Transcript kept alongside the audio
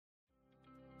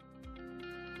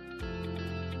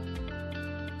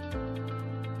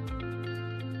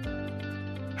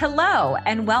Hello,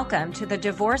 and welcome to the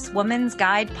Divorce Woman's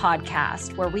Guide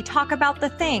podcast, where we talk about the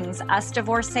things us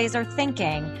divorcees are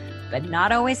thinking, but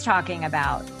not always talking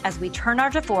about, as we turn our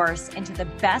divorce into the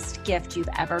best gift you've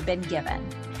ever been given.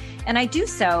 And I do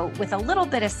so with a little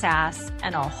bit of sass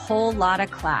and a whole lot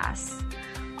of class.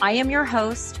 I am your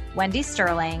host, Wendy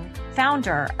Sterling,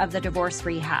 founder of the Divorce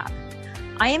Rehab.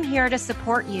 I am here to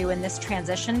support you in this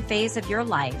transition phase of your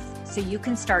life so you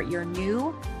can start your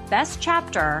new best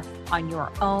chapter on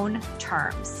your own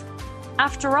terms.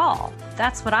 After all,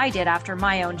 that's what I did after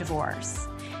my own divorce.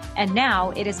 And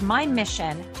now it is my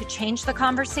mission to change the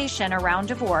conversation around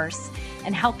divorce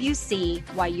and help you see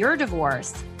why your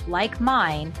divorce, like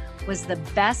mine, was the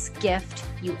best gift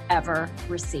you ever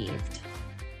received.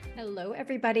 Hello,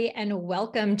 everybody, and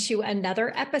welcome to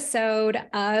another episode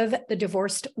of the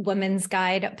Divorced Woman's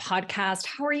Guide podcast.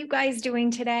 How are you guys doing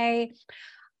today?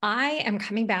 I am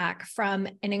coming back from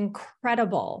an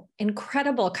incredible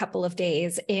couple of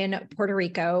days in Puerto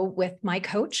Rico with my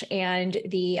coach and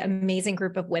the amazing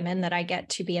group of women that I get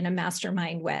to be in a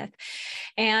mastermind with.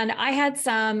 And I had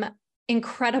some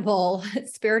incredible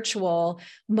spiritual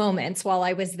moments while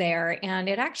I was there. And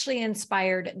it actually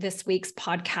inspired this week's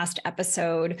podcast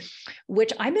episode,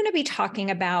 which I'm going to be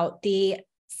talking about the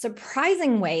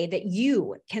surprising way that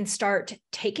you can start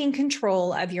taking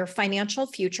control of your financial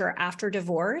future after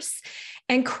divorce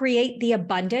and create the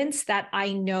abundance that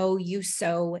I know you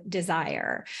so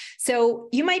desire. So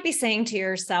you might be saying to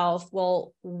yourself,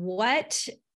 well, what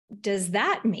does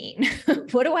that mean?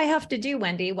 What do I have to do,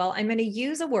 Wendy? Well, I'm going to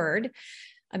use a word.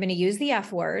 I'm going to use the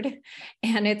F word,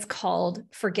 and it's called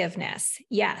forgiveness.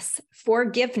 Yes,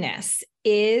 forgiveness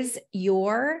is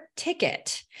your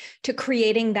ticket to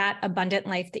creating that abundant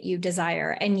life that you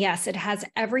desire. And yes, it has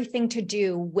everything to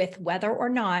do with whether or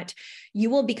not you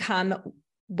will become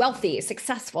wealthy,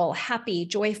 successful, happy,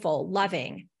 joyful,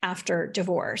 loving after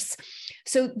divorce.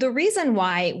 So the reason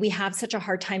why we have such a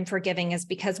hard time forgiving is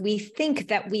because we think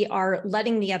that we are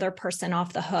letting the other person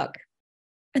off the hook.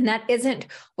 And that isn't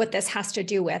what this has to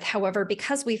do with. However,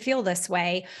 because we feel this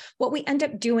way, what we end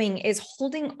up doing is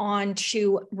holding on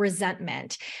to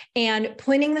resentment and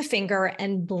pointing the finger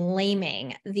and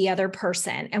blaming the other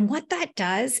person. And what that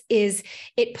does is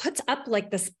it puts up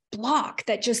like this block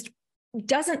that just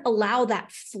doesn't allow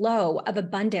that flow of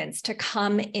abundance to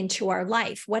come into our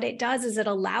life. What it does is it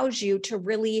allows you to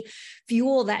really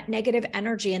fuel that negative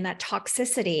energy and that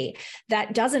toxicity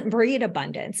that doesn't breed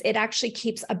abundance. It actually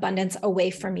keeps abundance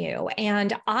away from you.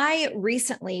 And I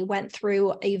recently went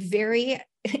through a very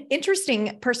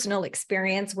interesting personal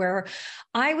experience where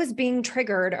I was being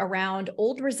triggered around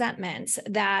old resentments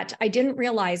that I didn't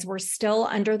realize were still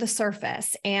under the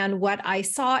surface. And what I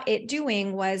saw it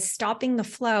doing was stopping the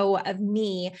flow of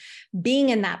me being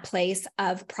in that place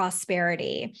of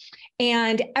prosperity.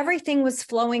 And everything was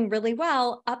flowing really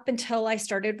well up until I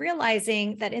started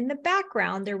realizing that in the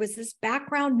background, there was this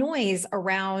background noise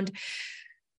around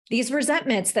these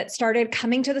resentments that started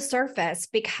coming to the surface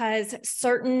because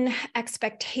certain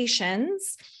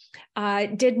expectations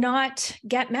did not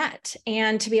get met.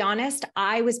 And to be honest,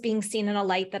 I was being seen in a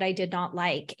light that I did not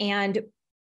like. And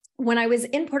when I was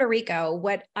in Puerto Rico,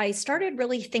 what I started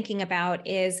really thinking about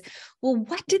is, well,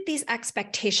 what did these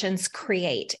expectations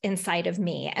create inside of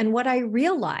me? And what I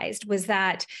realized was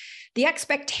that the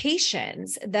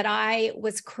expectations that I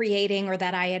was creating or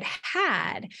that I had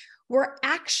had were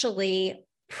actually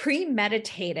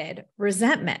premeditated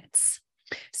resentments.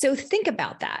 So think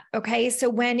about that. Okay. So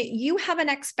when you have an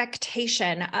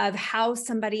expectation of how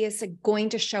somebody is going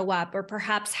to show up, or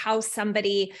perhaps how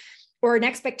somebody, or an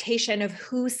expectation of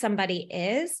who somebody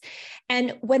is,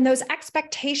 and when those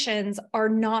expectations are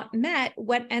not met,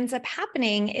 what ends up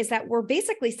happening is that we're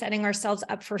basically setting ourselves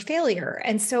up for failure.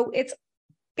 And so it's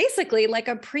basically like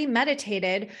a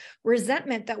premeditated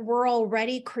resentment that we're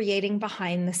already creating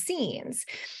behind the scenes.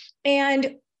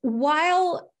 And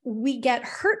while we get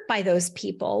hurt by those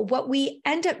people, what we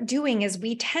end up doing is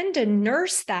we tend to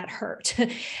nurse that hurt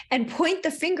and point the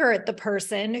finger at the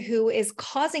person who is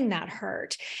causing that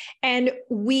hurt. And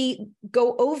we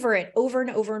go over it over and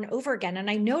over and over again.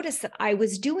 And I noticed that I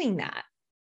was doing that.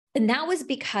 And that was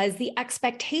because the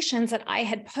expectations that I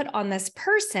had put on this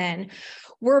person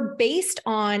were based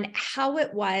on how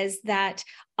it was that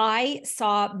I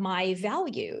saw my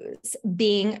values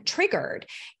being triggered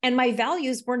and my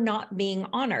values were not being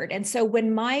honored. And so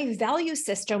when my value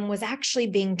system was actually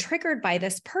being triggered by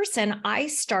this person, I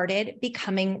started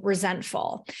becoming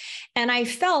resentful. And I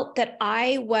felt that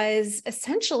I was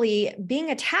essentially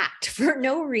being attacked for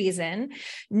no reason,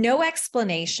 no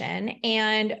explanation,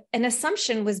 and an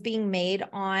assumption was being made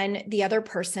on the other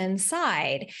person's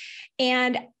side.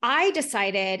 And I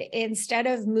decided, instead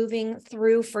of moving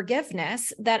through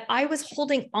forgiveness, that I was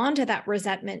holding on to that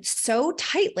resentment so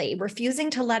tightly,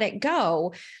 refusing to let it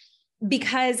go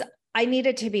because I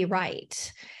needed to be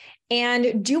right.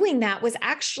 And doing that was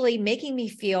actually making me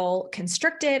feel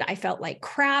constricted. I felt like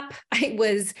crap. I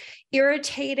was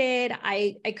irritated.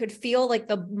 I could feel like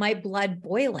my blood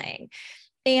boiling.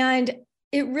 And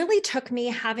it really took me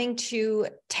having to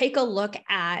take a look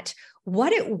at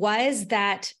what it was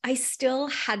that I still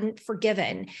hadn't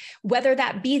forgiven, whether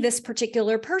that be this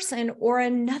particular person or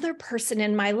another person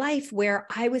in my life where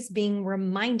I was being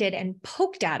reminded and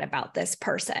poked at about this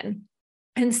person.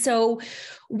 And so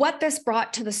what this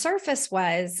brought to the surface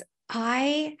was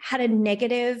I had a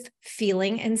negative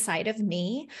feeling inside of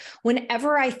me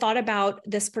whenever I thought about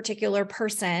this particular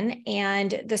person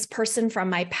and this person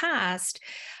from my past.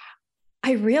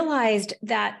 I realized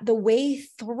that the way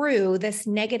through this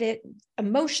negative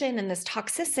emotion and this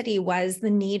toxicity was the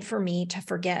need for me to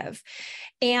forgive.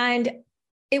 And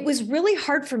it was really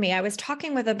hard for me. I was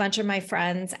talking with a bunch of my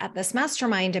friends at this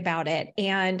mastermind about it.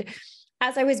 And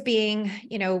as I was being,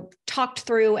 talked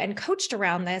through and coached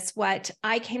around this, what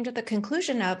I came to the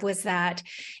conclusion of was that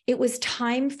it was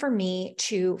time for me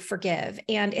to forgive.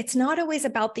 And it's not always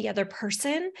about the other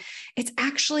person. It's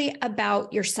actually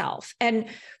about yourself. And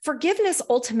forgiveness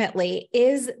ultimately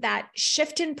is that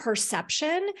shift in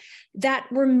perception that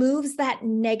removes that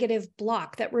negative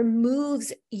block, that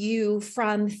removes you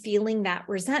from feeling that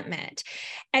resentment.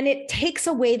 And it takes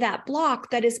away that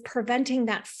block that is preventing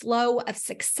that flow of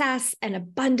success and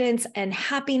abundance and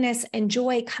happiness and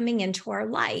joy coming into our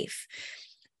life.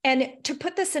 And to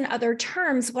put this in other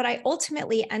terms, what I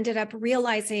ultimately ended up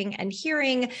realizing and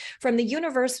hearing from the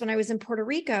universe when I was in Puerto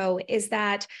Rico is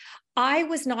that I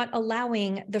was not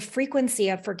allowing the frequency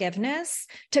of forgiveness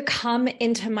to come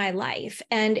into my life.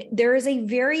 And there is a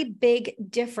very big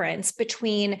difference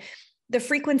between the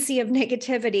frequency of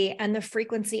negativity and the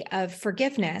frequency of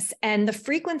forgiveness. And the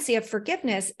frequency of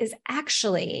forgiveness is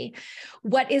actually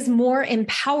what is more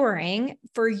empowering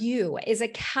for you, is a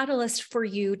catalyst for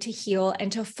you to heal and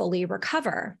to fully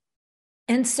recover.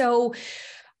 And so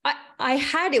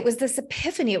it was this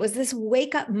epiphany, it was this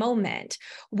wake up moment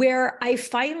where I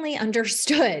finally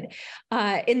understood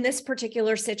in this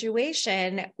particular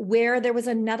situation where there was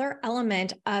another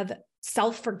element of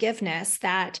self-forgiveness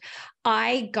that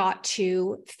I got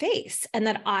to face and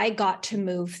that I got to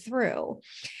move through.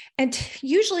 And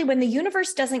usually when the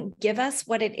universe doesn't give us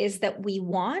what it is that we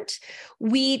want,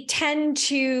 we tend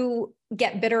to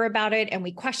get bitter about it and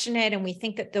we question it and we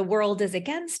think that the world is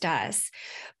against us.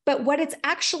 But what it's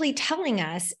actually telling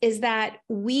us is that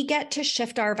we get to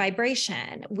shift our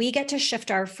vibration. We get to shift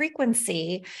our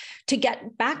frequency to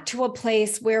get back to a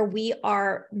place where we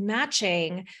are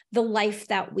matching the life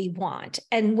that we want.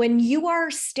 And when you are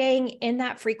staying in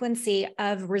that frequency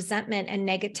of resentment and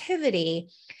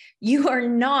negativity, you are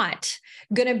not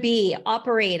going to be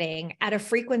operating at a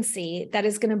frequency that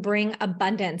is going to bring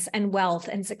abundance and wealth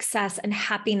and success and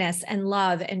happiness and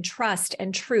love and trust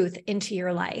and truth into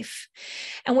your life.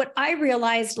 And what I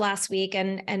realized last week,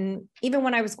 and even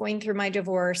when I was going through my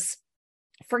divorce,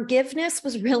 forgiveness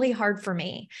was really hard for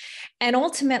me. And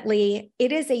ultimately,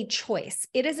 it is a choice.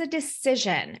 It is a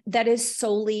decision that is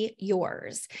solely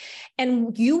yours.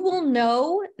 And you will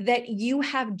know that you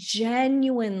have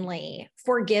genuinely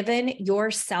forgiven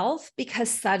yourself because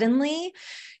suddenly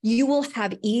you will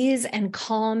have ease and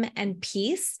calm and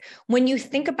peace when you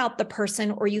think about the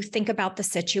person or you think about the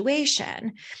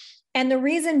situation. And the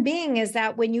reason being is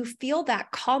that when you feel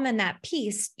that calm and that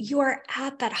peace, you are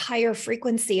at that higher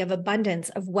frequency of abundance,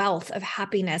 of wealth, of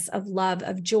happiness, of love,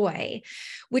 of joy,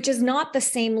 which is not the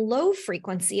same low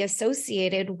frequency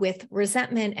associated with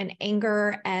resentment and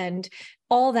anger and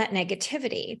all that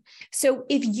negativity. So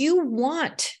if you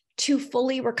want to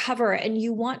fully recover and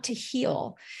you want to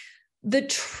heal, the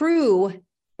true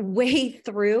way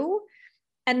through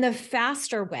and the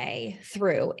faster way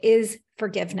through is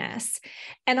forgiveness.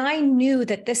 And I knew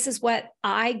that this is what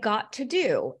I got to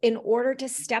do in order to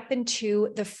step into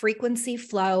the frequency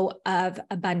flow of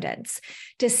abundance,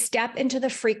 to step into the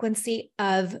frequency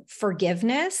of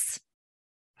forgiveness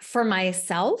for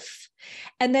myself,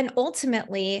 and then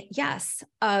ultimately, yes,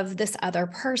 of this other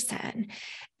person.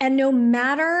 And no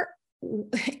matter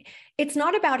it's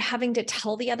not about having to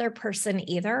tell the other person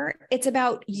either. It's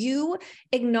about you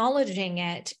acknowledging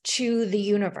it to the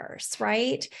universe,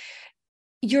 right?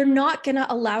 You're not going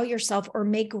to allow yourself or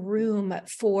make room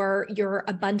for your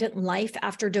abundant life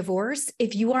after divorce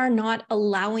if you are not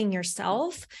allowing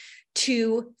yourself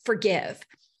to forgive.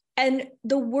 And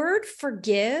the word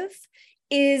forgive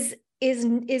is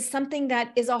something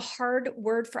that is a hard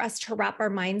word for us to wrap our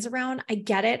minds around. I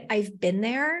get it. I've been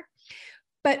there.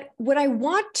 But what I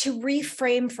want to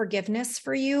reframe forgiveness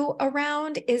for you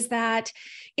around is that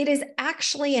it is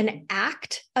actually an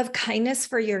act of kindness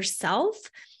for yourself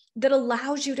that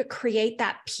allows you to create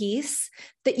that peace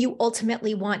that you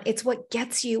ultimately want. It's what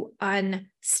gets you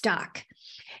unstuck.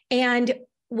 And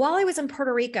while I was in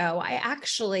Puerto Rico, I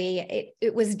actually,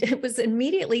 it was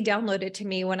immediately downloaded to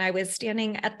me when I was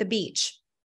standing at the beach.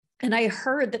 And I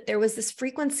heard that there was this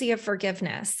frequency of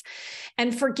forgiveness.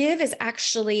 And forgive is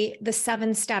actually the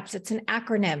 7 steps. It's an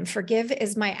acronym. Forgive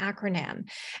is my acronym.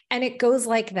 And it goes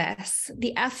like this.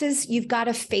 The F is you've got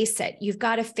to face it. You've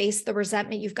got to face the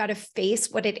resentment. You've got to face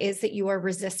what it is that you are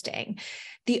resisting.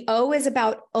 The O is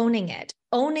about owning it,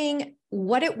 owning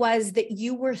what it was that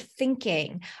you were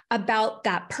thinking about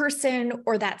that person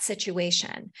or that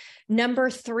situation.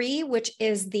 Number 3, which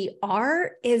is the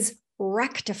R, is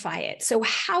rectify it. So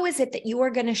how is it that you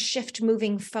are going to shift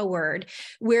moving forward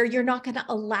where you're not going to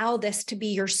allow this to be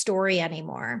your story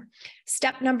anymore?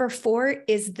 Step number 4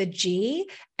 is the G,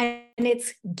 and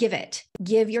it's give it.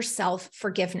 Give yourself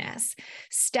forgiveness.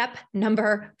 Step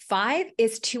number 5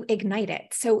 is to ignite it.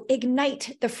 So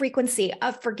ignite the frequency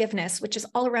of forgiveness, which is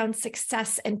all around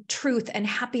success and truth and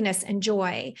happiness and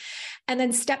joy. And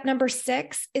then step number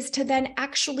 6 is to then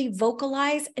actually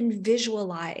vocalize and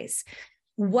visualize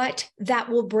what that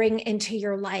will bring into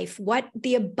your life, what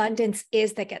the abundance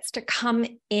is that gets to come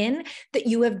in that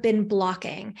you have been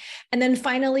blocking. And then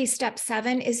finally, step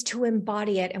 7 is to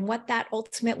embody it. And what that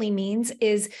ultimately means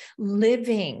is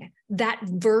living that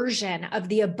version of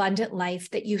the abundant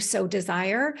life that you so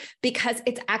desire, because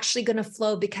it's actually going to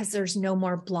flow because there's no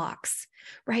more blocks,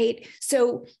 right?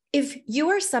 So if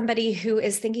you are somebody who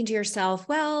is thinking to yourself,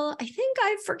 well, I think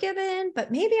I've forgiven,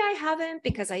 but maybe I haven't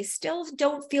because I still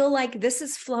don't feel like this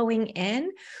is flowing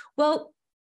in. Well,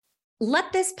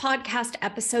 let this podcast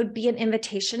episode be an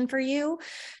invitation for you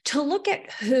to look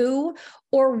at who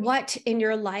or what in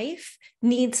your life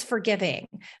needs forgiving.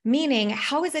 Meaning,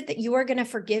 how is it that you are going to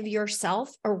forgive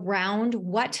yourself around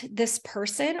what this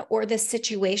person or this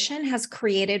situation has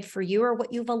created for you, or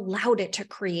what you've allowed it to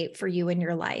create for you in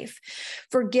your life?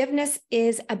 Forgiveness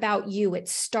is about you. It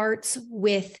starts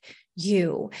with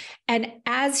you. And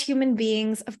as human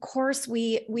beings, of course,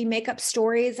 we make up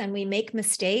stories and we make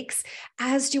mistakes,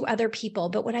 as do other people.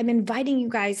 But what I'm inviting you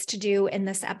guys to do in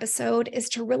this episode is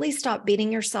to really stop beating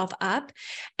yourself up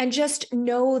and just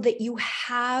know that you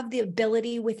have the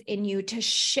ability within you to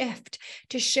shift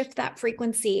that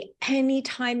frequency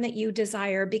anytime that you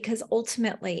desire, because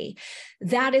ultimately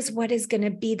that is what is going to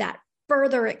be that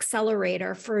further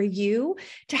accelerator for you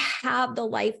to have the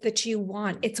life that you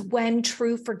want. It's when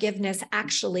true forgiveness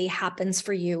actually happens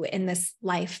for you in this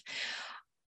life.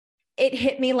 It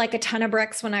hit me like a ton of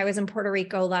bricks when I was in Puerto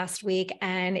Rico last week,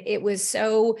 and it was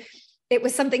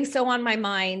something so on my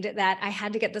mind that I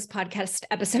had to get this podcast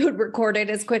episode recorded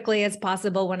as quickly as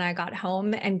possible when I got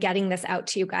home and getting this out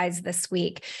to you guys this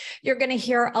week. You're going to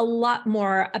hear a lot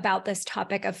more about this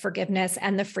topic of forgiveness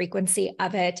and the frequency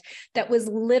of it that was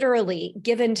literally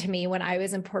given to me when I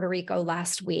was in Puerto Rico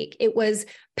last week. It was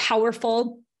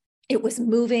powerful. It was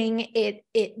moving.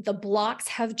 The blocks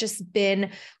have just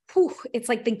been, it's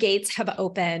like the gates have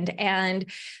opened, and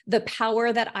the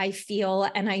power that I feel,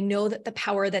 and I know that the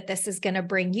power that this is going to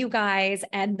bring you guys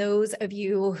and those of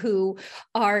you who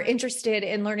are interested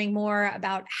in learning more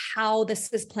about how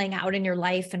this is playing out in your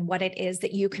life and what it is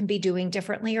that you can be doing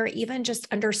differently, or even just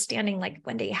understanding, like,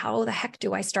 Wendy, how the heck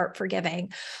do I start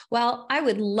forgiving? Well, I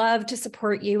would love to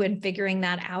support you in figuring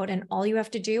that out. And all you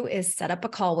have to do is set up a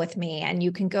call with me, and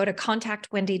you can go to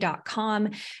contactwendy.com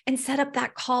and set up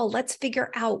that call. Let's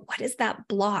figure out, what is that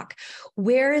block?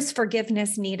 Where is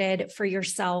forgiveness needed for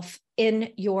yourself in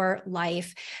your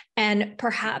life? And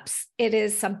perhaps it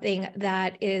is something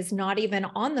that is not even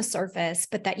on the surface,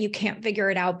 but that you can't figure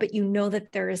it out, but you know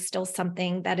that there is still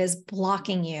something that is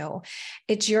blocking you.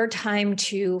 It's your time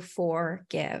to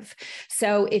forgive.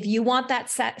 So if you want that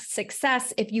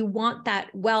success, if you want that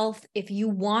wealth, if you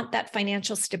want that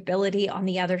financial stability on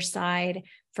the other side,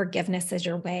 forgiveness is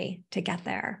your way to get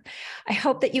there. I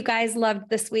hope that you guys loved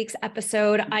this week's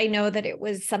episode. I know that it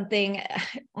was something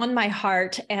on my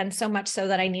heart, and so much so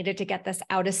that I needed to get this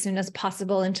out as soon as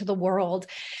possible into the world.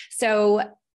 So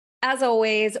As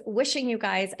always, wishing you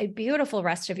guys a beautiful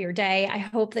rest of your day. I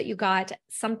hope that you got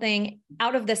something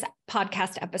out of this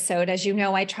podcast episode. As you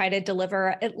know, I try to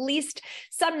deliver at least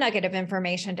some nugget of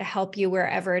information to help you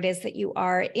wherever it is that you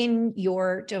are in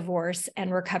your divorce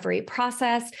and recovery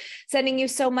process. Sending you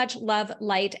so much love,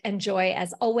 light, and joy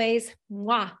as always.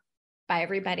 Mwah. Bye,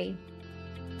 everybody.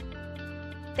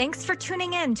 Thanks for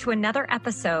tuning in to another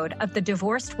episode of the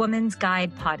Divorced Woman's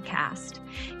Guide podcast.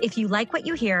 If you like what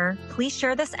you hear, please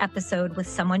share this episode with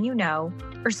someone you know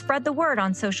or spread the word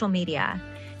on social media.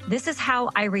 This is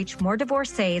how I reach more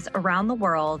divorcees around the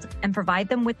world and provide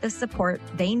them with the support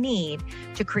they need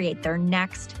to create their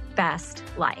next best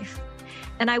life.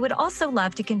 And I would also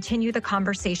love to continue the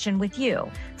conversation with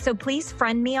you. So please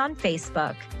friend me on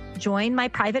Facebook, join my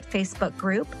private Facebook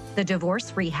group, The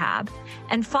Divorce Rehab,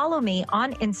 and follow me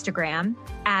on Instagram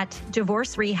at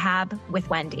Divorce Rehab with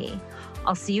Wendy.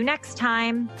 I'll see you next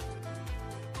time.